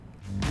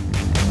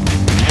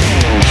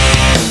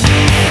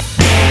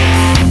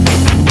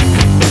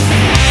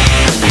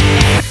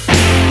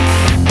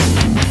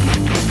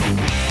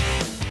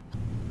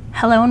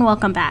Hello and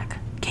welcome back.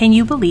 Can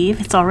you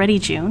believe it's already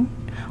June?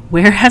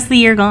 Where has the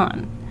year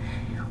gone?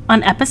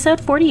 On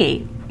episode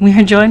 48, we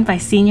are joined by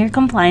Senior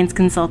Compliance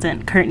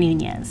Consultant Kurt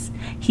Nuñez.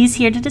 He's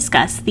here to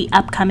discuss the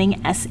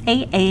upcoming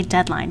SAA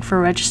deadline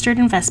for registered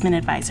investment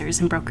advisors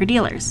and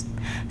broker-dealers.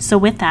 So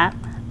with that,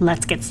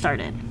 let's get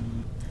started.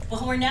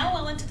 Well, we're now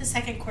well into the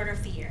second quarter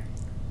of the year.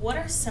 What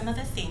are some of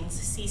the things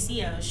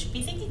CCOs should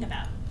be thinking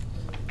about?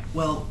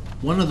 Well,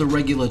 one of the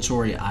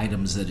regulatory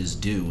items that is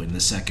due in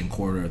the second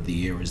quarter of the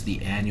year is the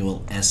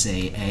annual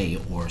SAA,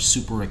 or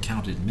Super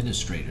Account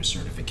Administrator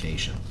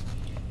Certification.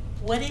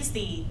 What is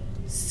the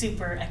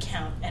Super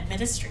Account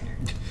Administrator?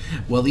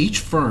 Well, each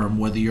firm,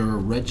 whether you're a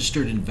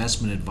registered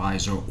investment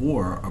advisor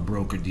or a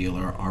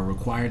broker-dealer, are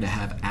required to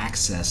have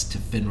access to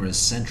FINRA's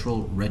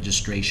Central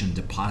Registration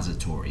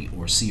Depository,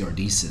 or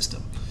CRD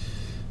system.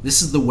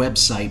 This is the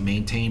website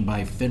maintained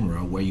by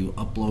FINRA where you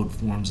upload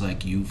forms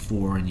like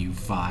U4 and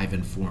U5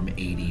 and Form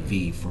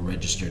ADV for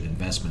registered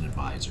investment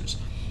advisors.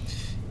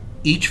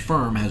 Each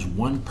firm has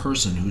one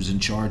person who's in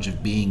charge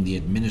of being the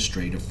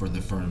administrator for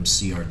the firm's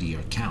CRD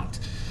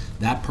account.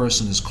 That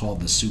person is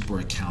called the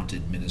Super Account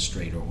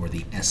Administrator, or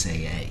the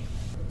SAA.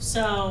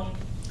 So,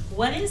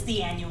 what is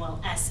the annual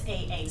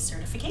SAA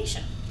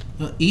certification?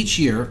 Each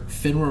year,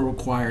 FINRA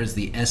requires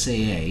the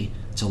SAA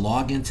to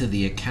log into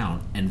the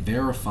account and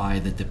verify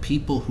that the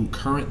people who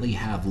currently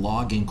have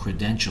login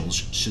credentials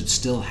should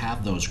still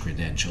have those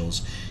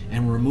credentials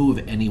and remove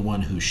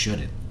anyone who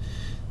shouldn't.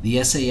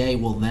 The SAA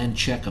will then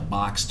check a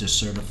box to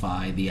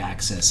certify the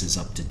access is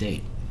up to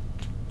date.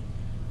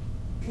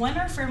 When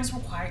are firms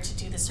required to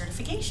do the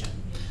certification?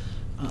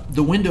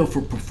 The window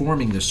for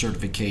performing the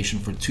certification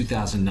for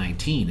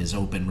 2019 is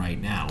open right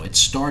now. It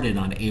started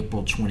on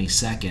April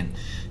 22nd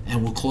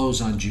and will close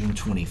on June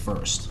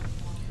 21st.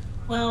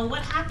 Well,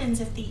 what happens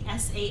if the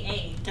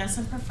SAA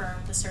doesn't perform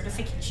the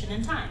certification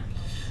in time?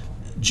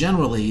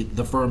 Generally,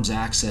 the firm's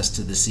access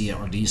to the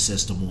CRD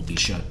system will be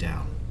shut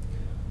down.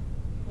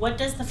 What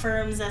does the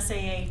firm's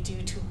SAA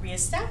do to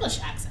reestablish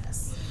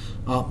access?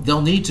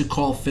 They'll need to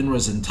call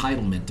FINRA's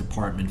entitlement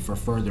department for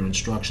further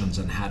instructions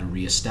on how to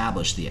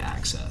reestablish the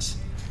access.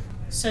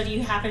 So do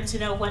you happen to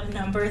know what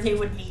number they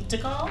would need to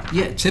call?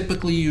 Yeah,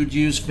 typically you'd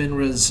use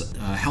FINRA's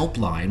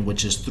helpline,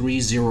 which is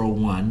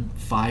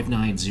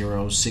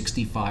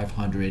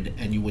 301-590-6500,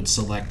 and you would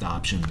select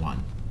option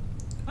 1.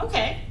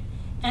 Okay.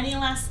 Any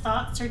last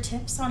thoughts or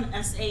tips on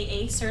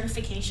SAA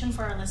certification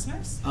for our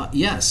listeners?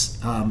 Yes.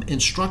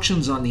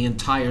 Instructions on the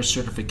entire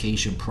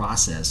certification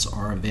process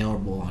are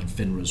available on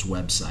FINRA's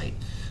website.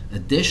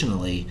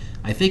 Additionally,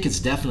 I think it's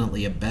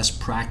definitely a best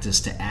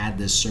practice to add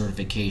this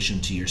certification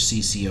to your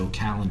CCO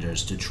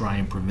calendars to try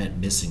and prevent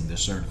missing the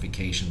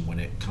certification when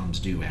it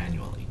comes due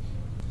annually.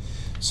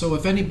 So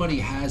if anybody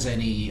has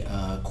any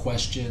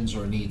questions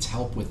or needs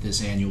help with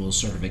this annual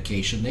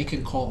certification, they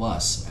can call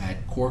us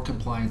at Core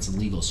Compliance and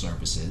Legal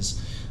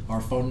Services.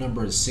 Our phone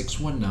number is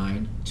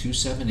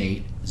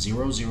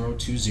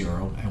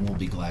 619-278-0020, and we'll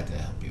be glad to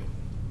help you.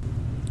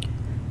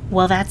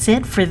 Well, that's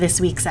it for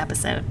this week's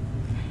episode.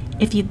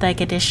 If you'd like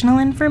additional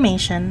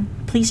information,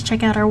 please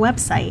check out our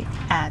website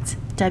at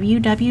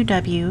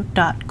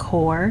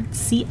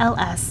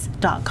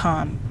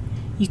www.corecls.com.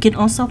 You can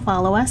also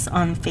follow us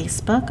on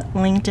Facebook,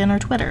 LinkedIn, or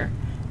Twitter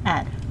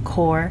at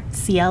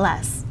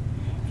CoreCLS.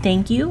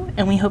 Thank you,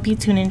 and we hope you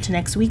tune in to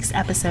next week's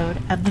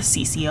episode of the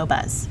CCO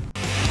Buzz.